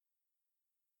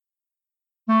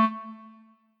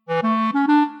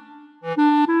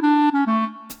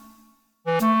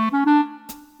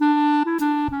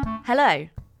Hello,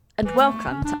 and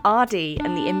welcome to RD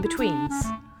and the In-Betweens.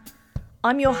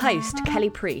 I'm your host, Kelly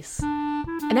Preece,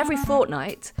 and every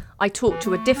fortnight I talk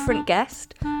to a different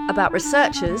guest about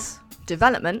researchers,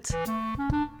 development,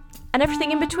 and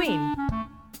everything in between.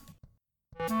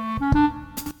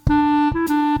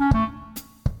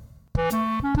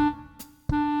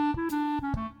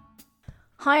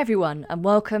 Hi everyone, and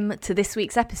welcome to this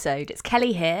week's episode. It's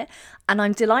Kelly here, and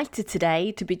I'm delighted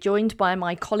today to be joined by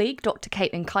my colleague, Dr.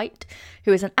 Caitlin Kite,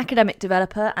 who is an academic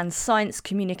developer and science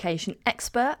communication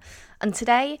expert. And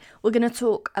today we're going to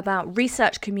talk about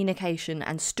research communication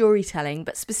and storytelling,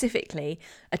 but specifically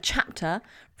a chapter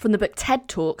from the book TED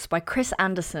Talks by Chris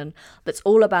Anderson that's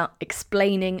all about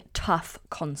explaining tough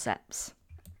concepts.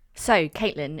 So,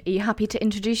 Caitlin, are you happy to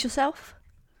introduce yourself?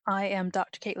 I am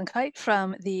Dr. Caitlin Kite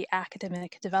from the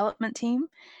academic development team,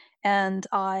 and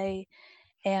I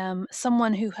am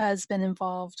someone who has been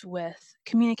involved with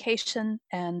communication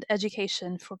and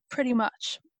education for pretty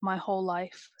much my whole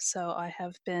life. So I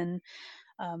have been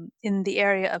in the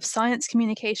area of science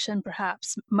communication.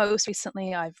 Perhaps most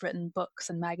recently, I've written books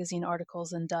and magazine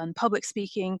articles and done public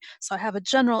speaking. So I have a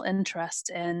general interest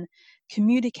in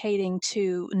communicating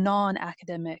to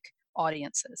non-academic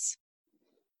audiences.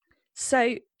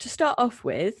 So, to start off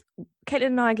with, Caitlin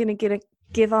and I are going to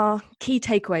give our key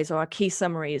takeaways or our key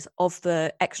summaries of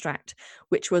the extract,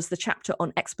 which was the chapter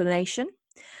on explanation,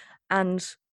 and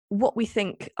what we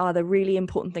think are the really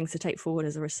important things to take forward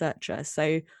as a researcher.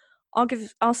 So,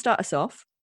 I'll start us off.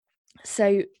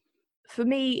 So, for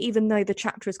me, even though the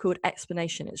chapter is called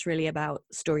explanation, it's really about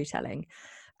storytelling,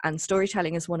 and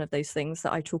storytelling is one of those things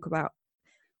that I talk about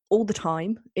all the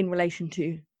time in relation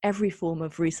to every form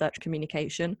of research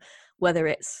communication, whether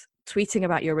it's tweeting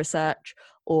about your research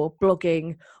or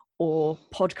blogging or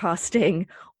podcasting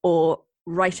or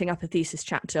writing up a thesis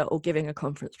chapter or giving a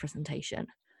conference presentation.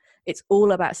 It's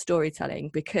all about storytelling,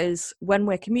 because when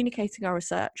we're communicating our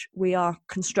research, we are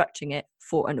constructing it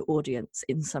for an audience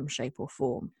in some shape or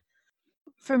form.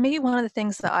 For me, one of the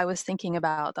things that I was thinking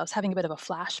about, I was having a bit of a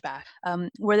flashback,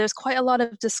 where there's quite a lot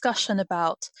of discussion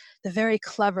about the very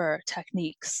clever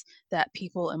techniques that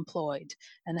people employed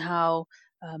and how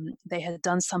they had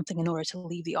done something in order to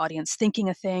leave the audience thinking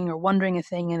a thing or wondering a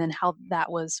thing, and then how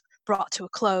that was brought to a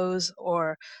close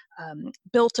or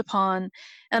built upon.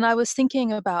 And I was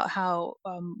thinking about how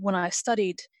when I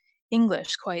studied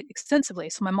English quite extensively.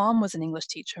 So my mom was an English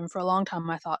teacher, and for a long time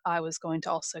I thought I was going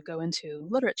to also go into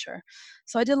literature.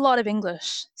 So I did a lot of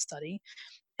English study.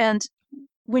 And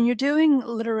when you're doing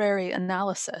literary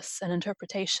analysis and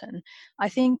interpretation, I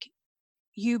think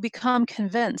you become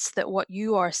convinced that what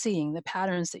you are seeing, the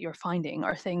patterns that you're finding,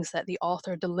 are things that the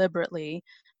author deliberately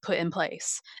put in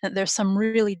place. And there's some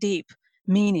really deep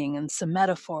meaning and some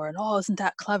metaphor, and oh, isn't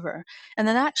that clever? And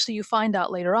then actually you find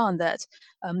out later on that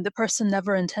the person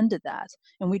never intended that.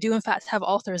 And we do, in fact, have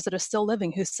authors that are still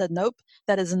living who said, nope,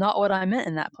 that is not what I meant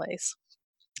in that place.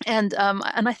 And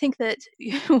I think that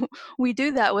we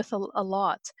do that with a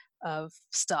lot of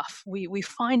stuff. We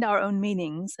find our own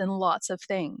meanings in lots of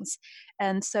things.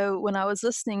 And so when I was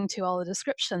listening to all the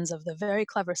descriptions of the very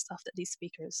clever stuff that these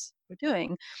speakers were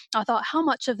doing, I thought, how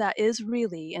much of that is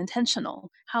really intentional?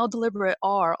 How deliberate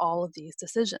are all of these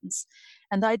decisions?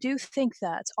 And I do think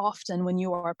that often when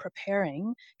you are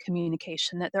preparing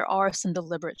communication, that there are some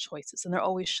deliberate choices, and there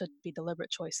always should be deliberate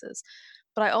choices.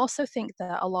 But I also think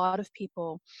that a lot of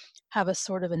people have a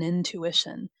sort of an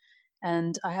intuition.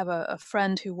 And I have a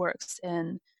friend who works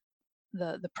in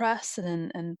the press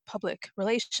and in public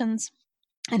relations.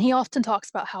 And he often talks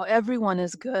about how everyone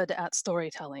is good at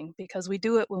storytelling because we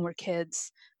do it when we're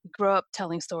kids. We grow up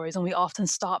telling stories, and we often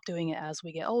stop doing it as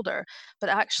we get older. But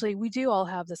actually, we do all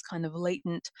have this kind of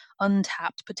latent,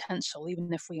 untapped potential,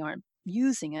 even if we aren't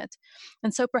using it.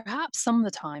 And so perhaps some of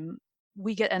the time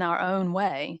we get in our own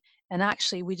way, and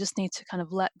actually we just need to kind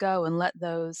of let go and let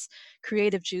those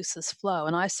creative juices flow.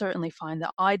 And I certainly find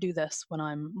that I do this when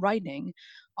I'm writing.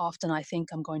 Often I think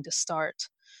I'm going to start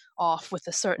off with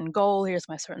a certain goal, here's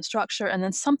my certain structure, and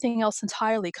then something else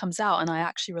entirely comes out, and I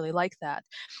actually really like that.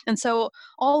 And so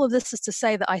all of this is to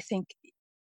say that I think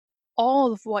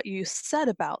all of what you said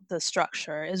about the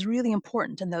structure is really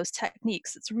important, and those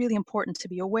techniques. It's really important to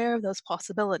be aware of those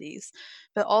possibilities,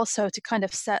 but also to kind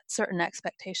of set certain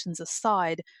expectations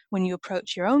aside when you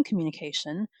approach your own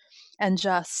communication and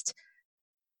just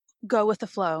go with the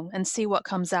flow and see what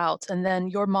comes out. And then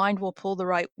your mind will pull the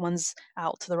right ones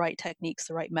out, the right techniques,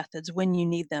 the right methods when you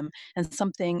need them. And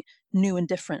something new and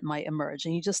different might emerge.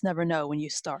 And you just never know when you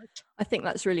start. I think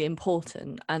that's really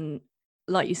important. And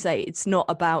like you say, it's not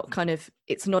about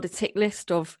it's not a tick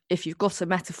list of if you've got a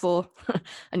metaphor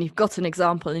and you've got an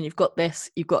example and you've got this,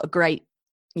 you've got a great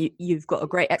you've got a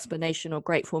great explanation or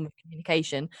great form of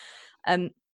communication.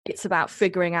 It's about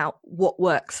figuring out what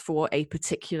works for a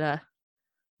particular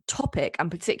topic,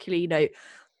 and particularly,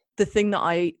 the thing that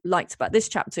I liked about this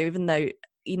chapter, even though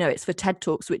it's for TED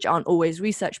Talks, which aren't always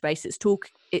research based, it's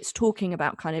talking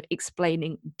about kind of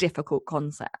explaining difficult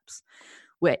concepts,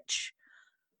 which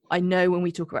I know when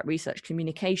we talk about research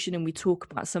communication and we talk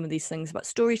about some of these things about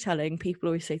storytelling, people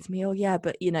always say to me, oh yeah,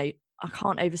 but I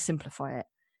can't oversimplify it.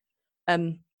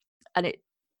 And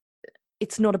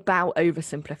it's not about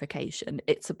oversimplification.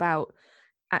 It's about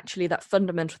actually that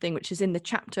fundamental thing, which is in the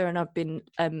chapter. And I've been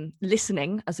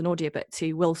listening as an audiobook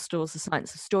to Will Storr's The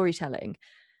Science of Storytelling.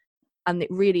 And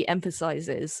it really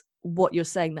emphasizes what you're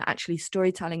saying, that actually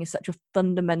storytelling is such a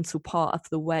fundamental part of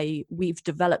the way we've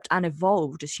developed and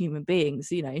evolved as human beings.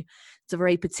 It's a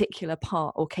very particular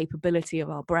part or capability of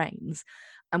our brains.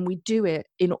 And we do it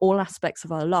in all aspects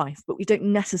of our life, but we don't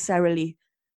necessarily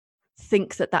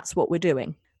think that that's what we're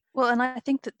doing. Well, and I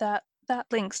think that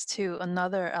links to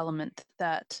another element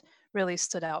that really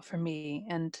stood out for me.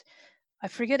 And I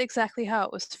forget exactly how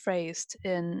it was phrased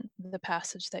in the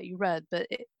passage that you read, but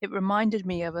it reminded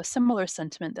me of a similar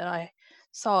sentiment that I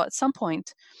saw at some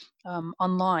point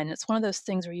online. It's one of those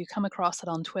things where you come across it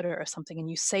on Twitter or something and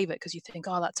you save it because you think,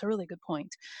 oh, that's a really good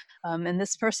point. And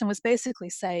this person was basically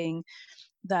saying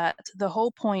that the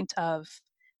whole point of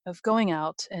going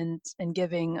out and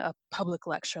giving a public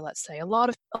lecture, let's say, a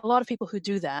lot of people who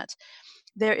do that,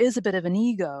 there is a bit of an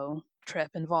ego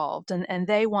trip involved, and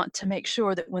they want to make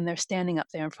sure that when they're standing up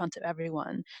there in front of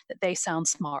everyone, that they sound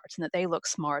smart and that they look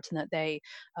smart and that they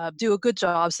do a good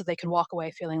job so they can walk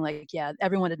away feeling like, yeah,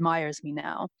 everyone admires me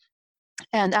now.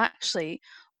 And actually,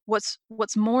 what's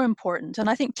more important, and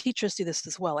I think teachers do this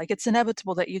as well, like it's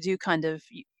inevitable that you do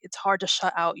it's hard to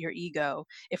shut out your ego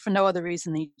if for no other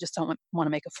reason than you just don't want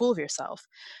to make a fool of yourself.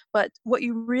 But what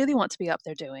you really want to be up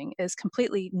there doing is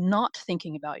completely not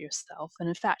thinking about yourself, and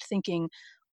in fact thinking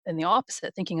in the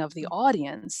opposite, thinking of the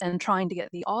audience and trying to get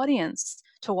the audience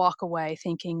to walk away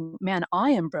thinking, man, I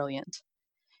am brilliant.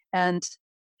 And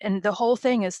the whole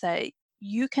thing is that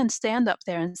you can stand up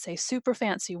there and say super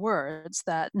fancy words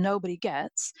that nobody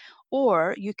gets,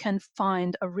 or you can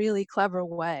find a really clever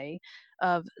way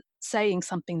of saying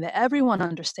something that everyone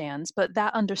understands, but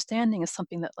that understanding is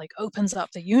something that like opens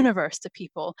up the universe to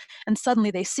people, and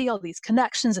suddenly they see all these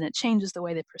connections and it changes the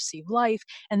way they perceive life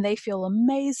and they feel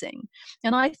amazing.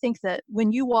 And I think that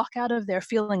when you walk out of there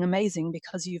feeling amazing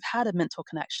because you've had a mental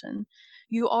connection,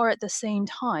 you are at the same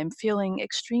time feeling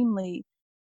extremely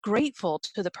grateful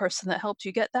to the person that helped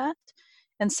you get that.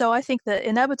 And so I think that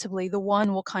inevitably the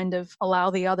one will kind of allow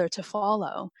the other to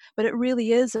follow. But it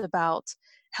really is about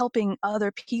helping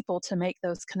other people to make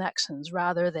those connections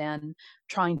rather than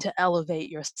trying to elevate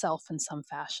yourself in some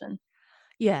fashion.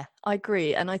 Yeah, I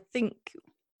agree. And I think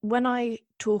when I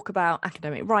talk about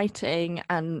academic writing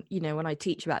and, when I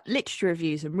teach about literature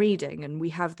reviews and reading, and we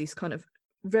have these kind of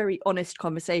very honest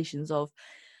conversations of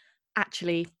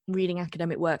actually reading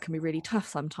academic work can be really tough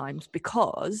sometimes,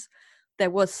 because there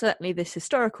was certainly this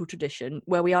historical tradition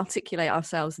where we articulate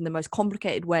ourselves in the most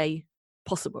complicated way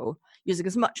possible, using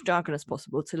as much jargon as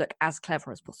possible to look as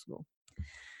clever as possible.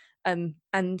 And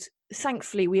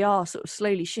thankfully, we are sort of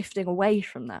slowly shifting away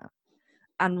from that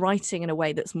and writing in a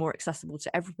way that's more accessible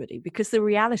to everybody. Because the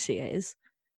reality is,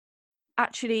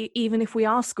 actually, even if we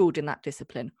are schooled in that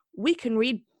discipline, we can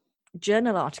read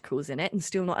journal articles in it and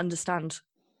still not understand,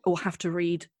 or have to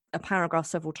read a paragraph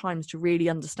several times to really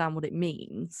understand what it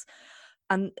means.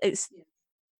 And it's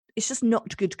just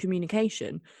not good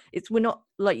communication. We're not,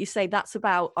 like you say, that's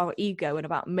about our ego and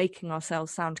about making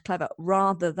ourselves sound clever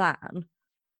rather than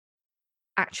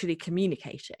actually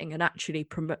communicating and actually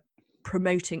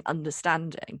promoting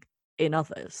understanding in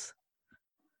others.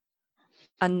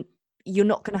 And you're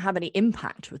not going to have any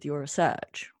impact with your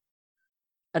research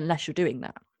unless you're doing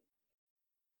that.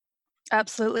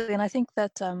 Absolutely. And I think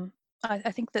that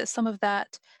I think that some of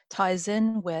that ties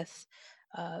in with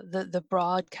the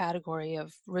broad category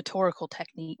of rhetorical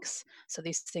techniques. So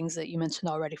these things that you mentioned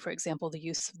already, for example, the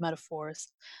use of metaphors.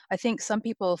 I think some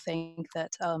people think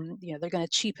that they're going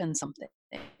to cheapen something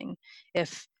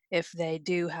if they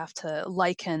do have to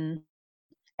liken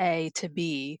A to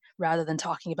B rather than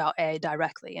talking about A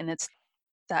directly, and it's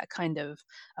that kind of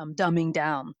dumbing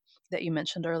down that you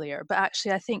mentioned earlier. But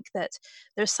actually, I think that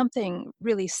there's something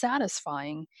really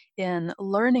satisfying in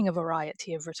learning a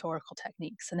variety of rhetorical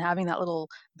techniques and having that little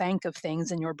bank of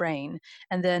things in your brain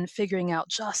and then figuring out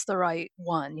just the right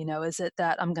one. Is it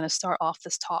that I'm going to start off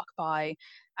this talk by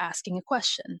asking a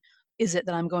question? Is it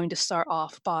that I'm going to start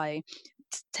off by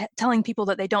telling people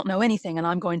that they don't know anything, and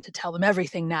I'm going to tell them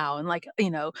everything now, and like,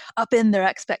 up in their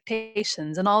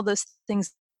expectations, and all those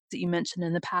things that you mentioned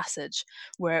in the passage,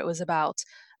 where it was about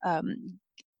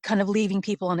kind of leaving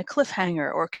people on a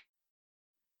cliffhanger, or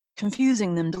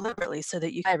confusing them deliberately so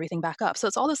that you get everything back up. So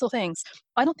it's all those little things.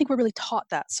 I don't think we're really taught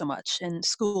that so much in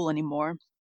school anymore.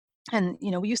 And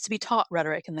we used to be taught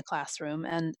rhetoric in the classroom,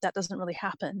 and that doesn't really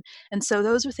happen. And so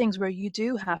those are things where you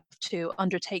do have to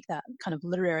undertake that kind of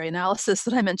literary analysis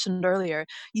that I mentioned earlier.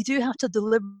 You do have to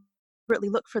deliberately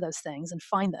look for those things and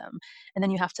find them, and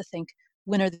then you have to think,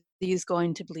 when are these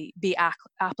going to be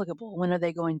applicable? When are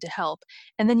they going to help?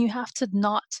 And then you have to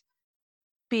not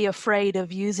be afraid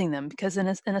of using them, because in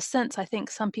a sense, I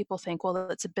think some people think, well,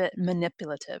 it's a bit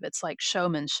manipulative. It's like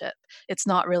showmanship. It's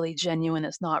not really genuine.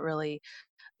 It's not really,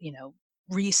 you know,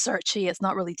 researchy. It's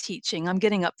not really teaching. I'm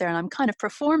getting up there and I'm kind of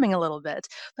performing a little bit.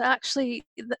 But actually,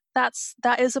 that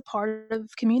is a part of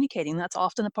communicating. That's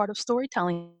often a part of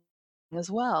storytelling as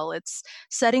well. It's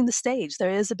setting the stage. There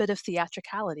is a bit of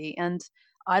theatricality, and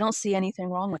I don't see anything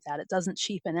wrong with that. It doesn't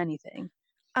cheapen anything.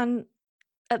 And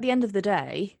at the end of the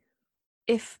day,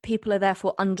 if people are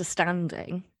therefore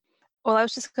understanding. Well, I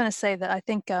was just going to say that I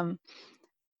think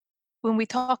when we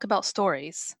talk about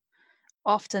stories,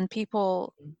 often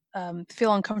people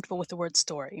feel uncomfortable with the word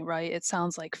story, right? It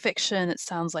sounds like fiction. It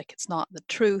sounds like it's not the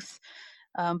truth.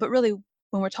 But really,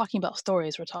 when we're talking about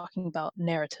stories, we're talking about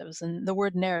narratives. And the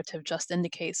word narrative just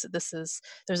indicates that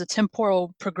there's a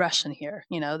temporal progression here.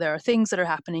 There are things that are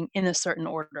happening in a certain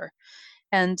order.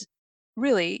 And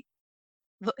really,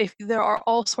 if there are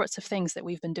all sorts of things that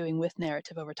we've been doing with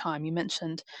narrative over time. You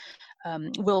mentioned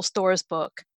Will Storr's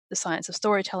book, The Science of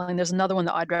Storytelling. There's another one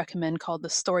that I'd recommend called The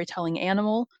Storytelling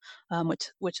Animal,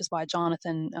 which is by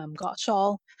Jonathan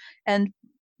Gottschall. And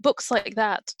books like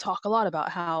that talk a lot about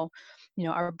how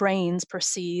our brains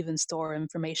perceive and store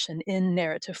information in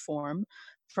narrative form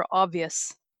for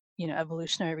obvious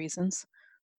evolutionary reasons.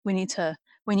 We need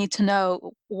to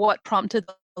know what prompted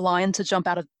the lion to jump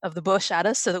out of the bush at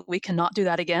us so that we cannot do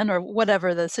that again, or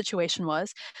whatever the situation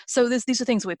was. So these are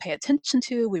things that we pay attention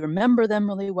to. We remember them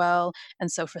really well.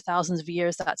 And so for thousands of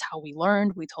years, that's how we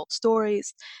learned. We told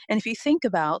stories. And if you think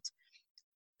about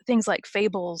things like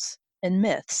fables and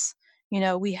myths,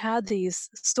 we had these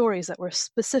stories that were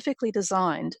specifically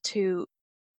designed to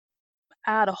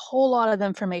add a whole lot of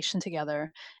information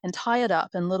together and tie it up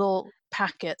in little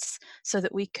packets so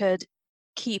that we could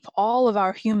keep all of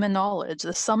our human knowledge,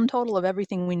 the sum total of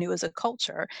everything we knew as a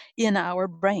culture, in our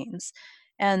brains.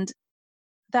 And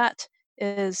that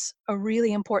is a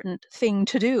really important thing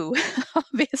to do.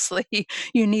 Obviously,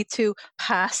 you need to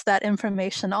pass that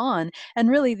information on. And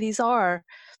really, these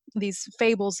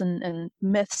fables and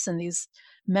myths and these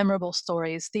memorable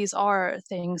stories. These are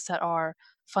things that are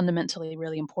fundamentally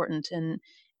really important in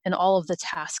all of the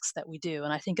tasks that we do.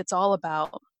 And I think it's all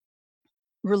about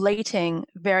relating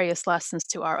various lessons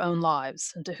to our own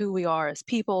lives and to who we are as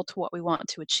people, to what we want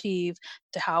to achieve,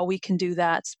 to how we can do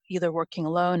that, either working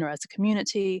alone or as a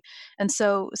community. And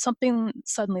so something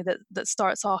suddenly that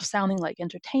starts off sounding like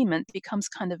entertainment becomes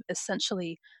kind of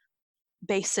essentially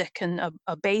basic and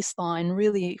a baseline,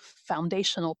 really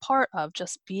foundational part of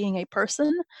just being a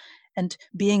person and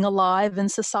being alive in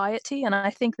society. And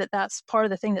I think that that's part of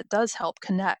the thing that does help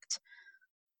connect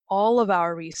all of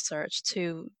our research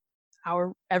to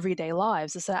our everyday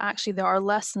lives, is that actually there are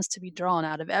lessons to be drawn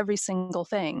out of every single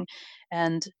thing,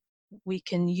 and we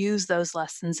can use those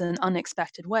lessons in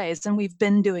unexpected ways. And we've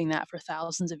been doing that for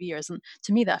thousands of years. And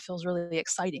to me, that feels really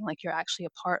exciting. Like you're actually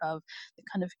a part of the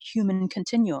kind of human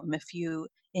continuum if you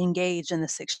engage in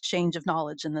this exchange of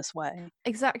knowledge in this way.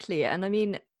 Exactly. And I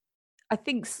mean, I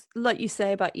think, like you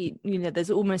say about, there's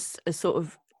almost a sort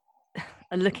of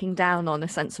a looking down on a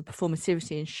sense of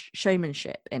performativity and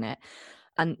showmanship in it.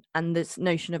 And this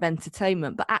notion of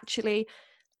entertainment, but actually,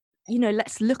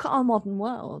 let's look at our modern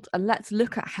world and let's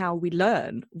look at how we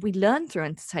learn through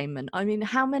entertainment. I mean,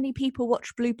 how many people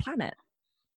watch Blue Planet?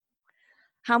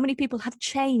 How many people have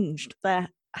changed their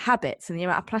habits and the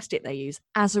amount of plastic they use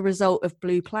as a result of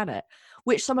Blue Planet,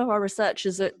 which some of our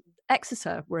researchers at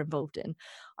Exeter were involved in?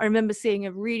 I remember seeing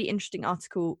a really interesting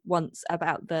article once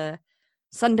about the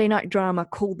Sunday night drama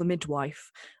Call the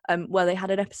Midwife, where they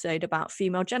had an episode about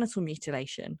female genital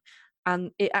mutilation.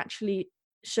 And it actually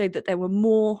showed that there were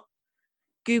more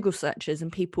Google searches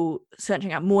and people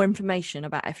searching out more information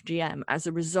about FGM as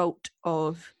a result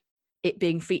of it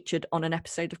being featured on an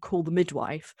episode of Call the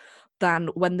Midwife than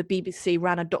when the BBC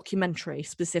ran a documentary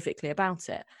specifically about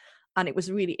it. And it was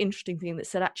a really interesting thing that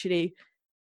said, actually,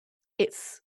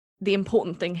 it's the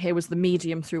important thing here was the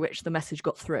medium through which the message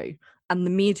got through. And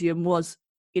the medium was,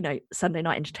 Sunday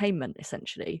night entertainment,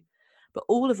 essentially. but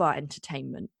all of our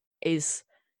entertainment is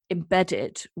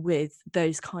embedded with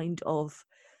those kind of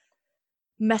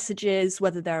messages,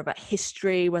 whether they're about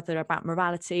history, whether they're about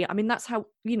morality. I mean, that's how,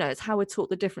 it's how we're taught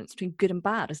the difference between good and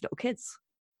bad as little kids,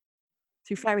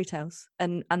 through fairy tales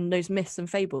and those myths and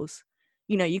fables.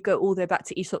 You go all the way back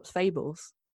to Aesop's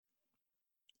fables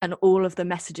and all of the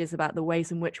messages about the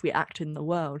ways in which we act in the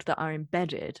world that are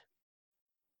embedded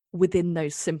within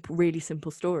those really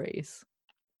simple stories.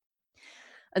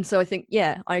 And so I think,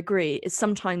 yeah, I agree. It's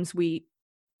sometimes we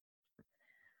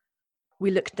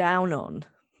look down on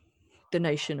the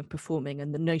notion of performing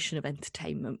and the notion of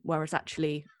entertainment, whereas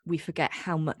actually we forget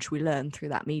how much we learn through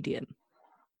that medium.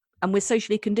 And we're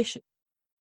socially conditioned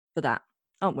for that,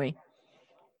 aren't we?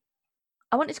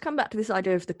 I wanted to come back to this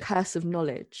idea of the curse of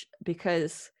knowledge,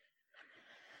 because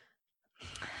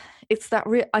it's that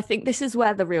I think this is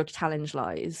where the real challenge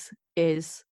lies,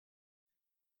 is,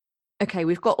 okay,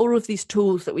 we've got all of these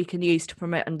tools that we can use to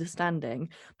promote understanding,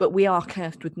 but we are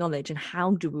cursed with knowledge. And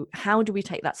how do we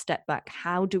take that step back?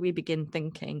 How do we begin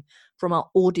thinking from our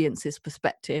audience's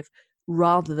perspective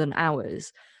rather than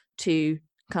ours, to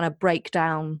kind of break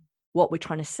down what we're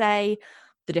trying to say,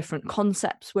 the different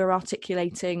concepts we're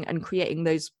articulating, and creating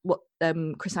those, what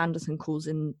Chris Anderson calls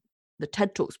in the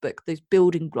TED Talks book, those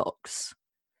building blocks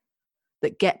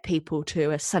that get people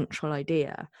to a central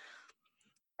idea.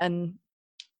 And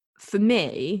for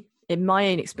me, in my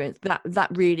own experience, that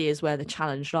really is where the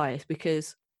challenge lies,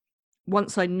 because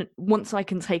once I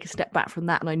can take a step back from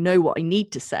that and I know what I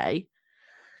need to say,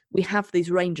 we have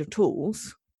these range of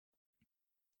tools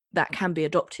that can be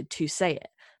adopted to say it.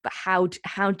 But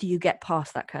how do you get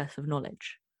past that curse of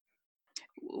knowledge?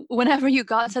 Whenever you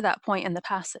got to that point in the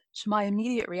passage, my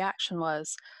immediate reaction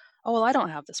was, oh, well, I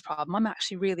don't have this problem. I'm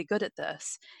actually really good at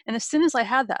this. And as soon as I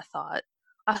had that thought,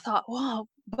 I thought, wow,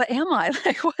 but am I?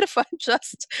 Like, what if I'm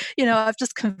just, I've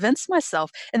just convinced myself?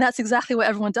 And that's exactly what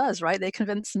everyone does, right? They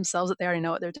convince themselves that they already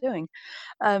know what they're doing.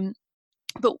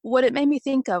 But what it made me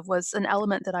think of was an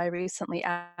element that I recently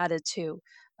added to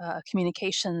a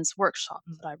communications workshop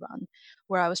that I run,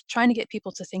 where I was trying to get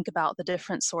people to think about the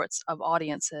different sorts of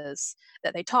audiences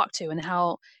that they talk to, and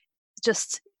how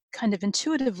just kind of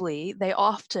intuitively they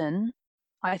often,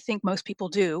 I think most people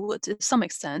do to some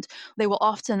extent, they will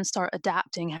often start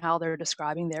adapting how they're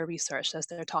describing their research as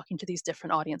they're talking to these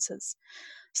different audiences.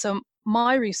 So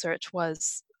my research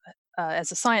was,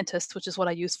 as a scientist, which is what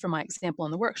I used for my example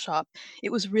in the workshop,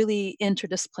 it was really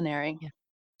interdisciplinary. Yeah.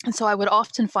 And so I would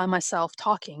often find myself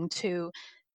talking to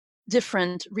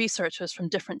different researchers from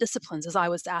different disciplines as I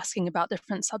was asking about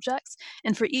different subjects.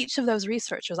 And for each of those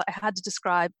researchers, I had to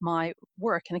describe my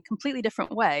work in a completely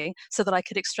different way so that I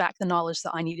could extract the knowledge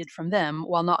that I needed from them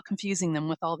while not confusing them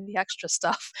with all the extra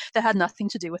stuff that had nothing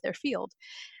to do with their field.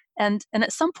 And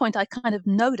at some point, I kind of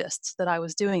noticed that I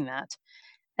was doing that.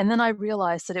 And then I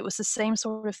realized that it was the same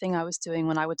sort of thing I was doing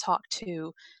when I would talk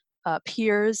to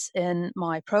peers in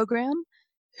my program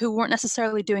who weren't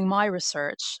necessarily doing my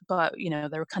research, but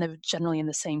they were kind of generally in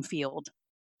the same field.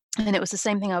 And it was the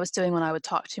same thing I was doing when I would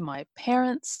talk to my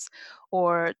parents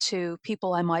or to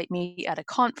people I might meet at a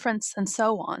conference and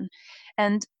so on.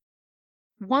 And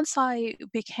once I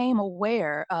became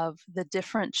aware of the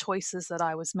different choices that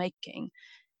I was making,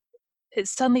 it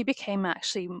suddenly became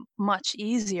actually much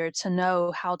easier to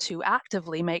know how to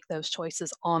actively make those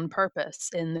choices on purpose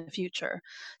in the future.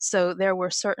 So there were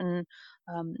certain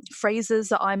phrases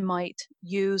that I might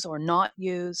use or not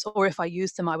use, or if I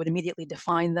used them, I would immediately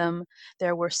define them.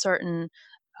 There were certain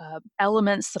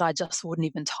elements that I just wouldn't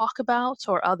even talk about,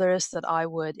 or others that I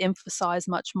would emphasize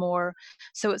much more.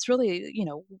 So it's really,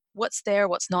 what's there,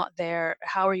 what's not there,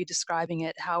 how are you describing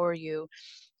it, how are you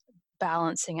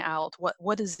balancing out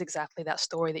what is exactly that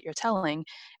story that you're telling.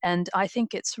 And I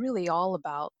think it's really all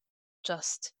about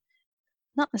just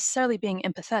not necessarily being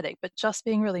empathetic, but just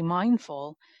being really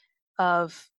mindful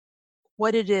of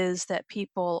what it is that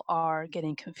people are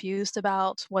getting confused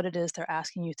about, what it is they're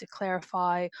asking you to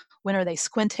clarify, when are they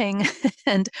squinting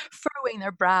and furrowing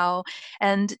their brow.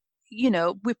 And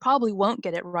we probably won't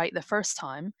get it right the first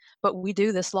time, but we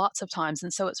do this lots of times.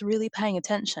 And so it's really paying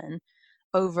attention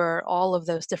over all of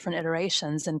those different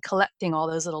iterations and collecting all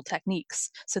those little techniques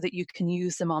so that you can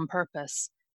use them on purpose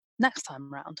next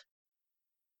time around.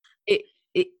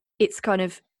 It's kind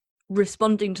of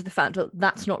responding to the fact that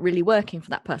that's not really working for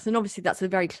that person. Obviously, that's a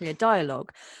very clear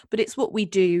dialogue, but it's what we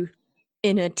do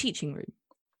in a teaching room.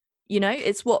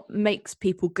 It's what makes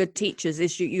people good teachers,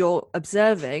 is you're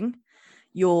observing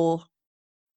your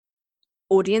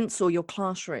audience or your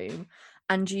classroom,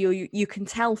 and you can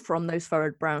tell from those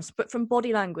furrowed brows, but from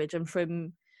body language and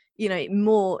from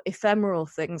more ephemeral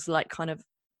things like kind of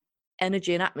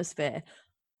energy and atmosphere,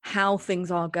 how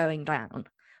things are going down,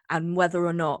 and whether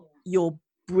or not you're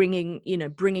bringing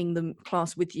the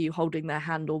class with you, holding their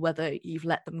hand, or whether you've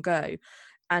let them go.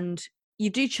 And you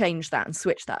do change that and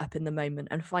switch that up in the moment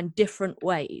and find different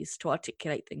ways to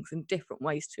articulate things and different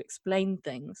ways to explain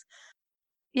things.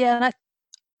 Yeah, and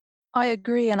I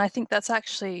agree, and I think that's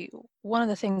actually one of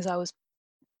the things I was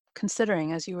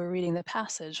considering as you were reading the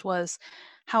passage was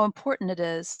how important it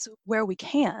is where we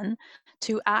can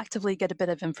to actively get a bit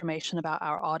of information about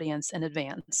our audience in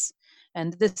advance.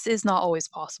 And this is not always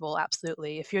possible,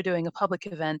 absolutely. If you're doing a public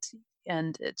event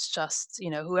and it's just,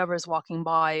 whoever's walking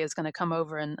by is going to come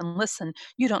over and listen,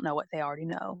 you don't know what they already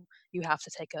know. You have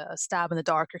to take a stab in the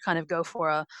dark or kind of go for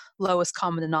a lowest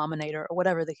common denominator or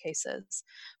whatever the case is.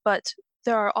 But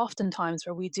there are often times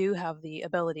where we do have the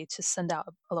ability to send out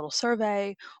a little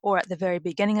survey, or at the very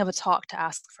beginning of a talk to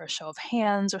ask for a show of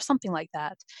hands or something like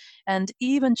that. And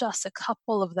even just a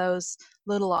couple of those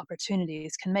little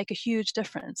opportunities can make a huge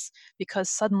difference, because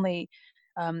suddenly,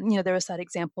 there was that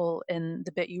example in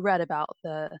the bit you read about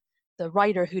the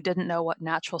writer who didn't know what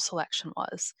natural selection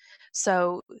was.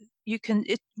 So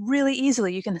really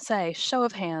easily you can say, show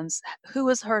of hands, who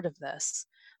has heard of this?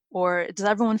 Or does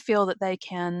everyone feel that they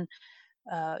can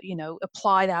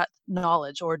apply that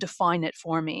knowledge or define it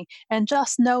for me? And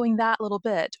just knowing that little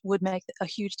bit would make a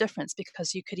huge difference,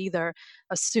 because you could either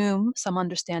assume some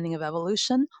understanding of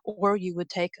evolution, or you would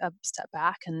take a step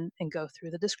back and go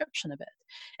through the description of it.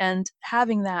 And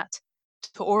having that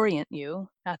to orient you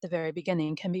at the very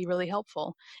beginning can be really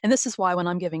helpful. And this is why when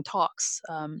I'm giving talks,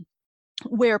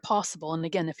 where possible, and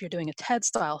again, if you're doing a TED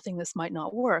style thing, this might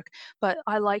not work, but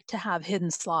I like to have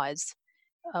hidden slides,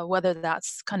 whether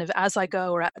that's kind of as I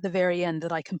go or at the very end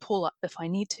that I can pull up if I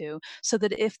need to, so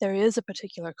that if there is a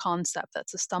particular concept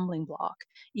that's a stumbling block,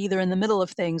 either in the middle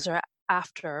of things or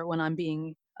after when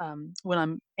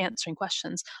I'm answering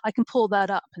questions, I can pull that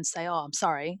up and say, oh, I'm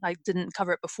sorry, I didn't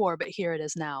cover it before, but here it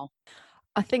is now.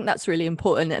 I think that's really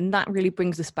important, and that really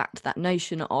brings us back to that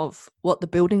notion of what the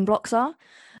building blocks are.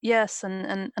 Yes,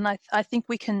 and I think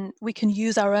we can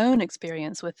use our own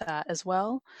experience with that as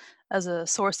well as a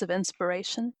source of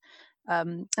inspiration.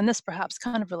 And this perhaps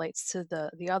kind of relates to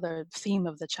the other theme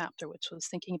of the chapter, which was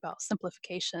thinking about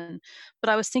simplification. But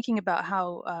I was thinking about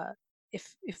how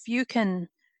if you can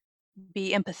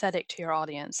be empathetic to your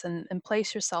audience and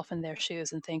place yourself in their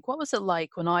shoes and think, what was it like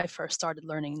when I first started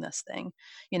learning this thing?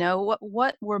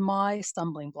 What were my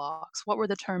stumbling blocks? What were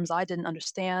the terms I didn't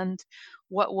understand?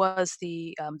 What was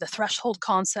the threshold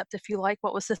concept, if you like?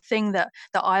 What was the thing that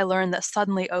I learned that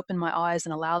suddenly opened my eyes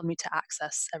and allowed me to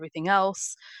access everything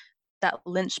else? That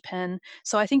linchpin.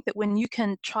 So I think that when you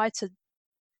can try to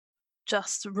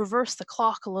just reverse the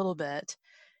clock a little bit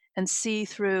and see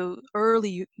through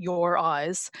early your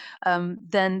eyes,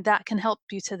 then that can help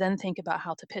you to then think about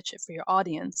how to pitch it for your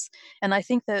audience. And I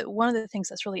think that one of the things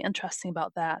that's really interesting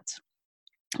about that,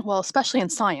 well, especially in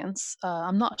science,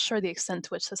 I'm not sure the extent to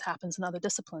which this happens in other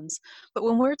disciplines, but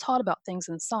when we're taught about things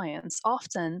in science,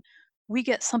 often we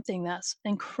get something that's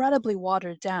incredibly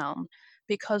watered down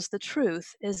because the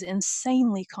truth is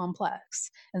insanely complex.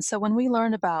 And so when we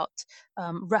learn about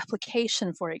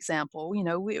replication, for example,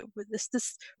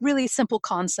 this really simple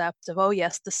concept of, oh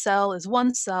yes, the cell is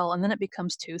one cell and then it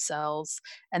becomes two cells,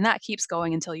 and that keeps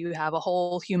going until you have a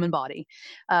whole human body,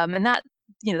 and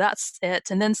that's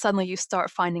it. And then suddenly you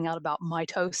start finding out about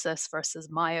mitosis versus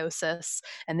meiosis,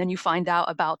 and then you find out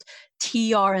about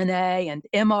tRNA and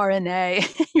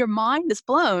mRNA. Your mind is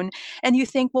blown, and you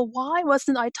think, well, why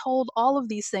wasn't I told all of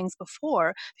these things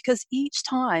before? Because each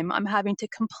time I'm having to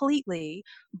completely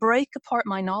break apart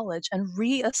my knowledge and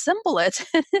reassemble it.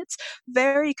 It's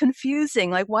very confusing.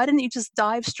 Like, why didn't you just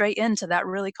dive straight into that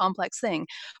really complex thing?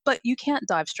 But you can't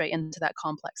dive straight into that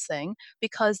complex thing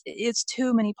because it's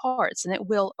too many parts and it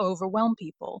will overwhelm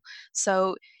people.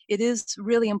 So it is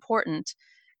really important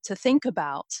to think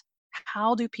about,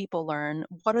 how do people learn?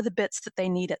 What are the bits that they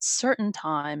need at certain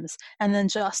times? And then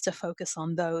just to focus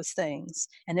on those things.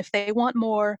 And if they want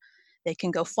more, they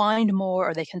can go find more,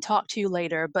 or they can talk to you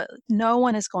later, but no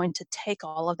one is going to take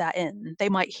all of that in. They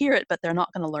might hear it, but they're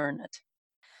not going to learn it.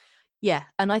 Yeah,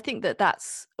 and I think that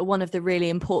that's one of the really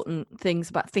important things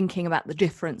about thinking about the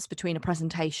difference between a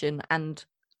presentation and,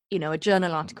 a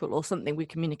journal article or something we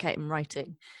communicate in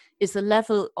writing, is the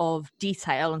level of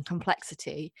detail and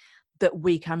complexity that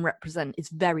we can represent is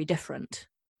very different,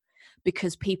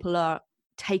 because people are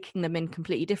taking them in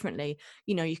completely differently.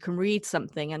 You can read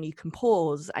something and you can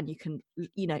pause and you can,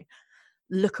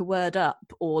 look a word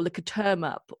up or look a term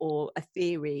up or a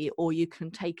theory, or you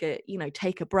can take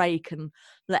a break and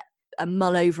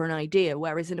mull over an idea.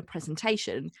 Whereas in a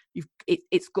presentation,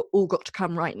 it's all got to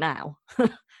come right now.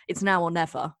 It's now or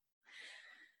never.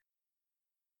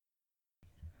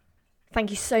 Thank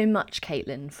you so much,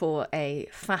 Caitlin, for a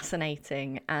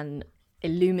fascinating and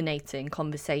illuminating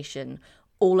conversation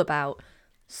all about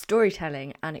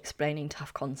storytelling and explaining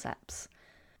tough concepts.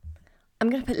 I'm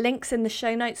going to put links in the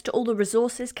show notes to all the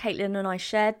resources Caitlin and I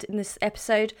shared in this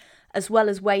episode, as well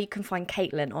as where you can find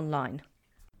Caitlin online.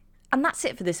 And that's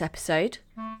it for this episode.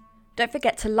 Don't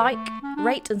forget to like,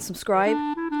 rate and subscribe,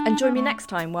 and join me next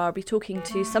time where I'll be talking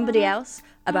to somebody else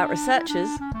about researchers,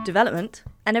 development,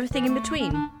 and everything in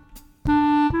between.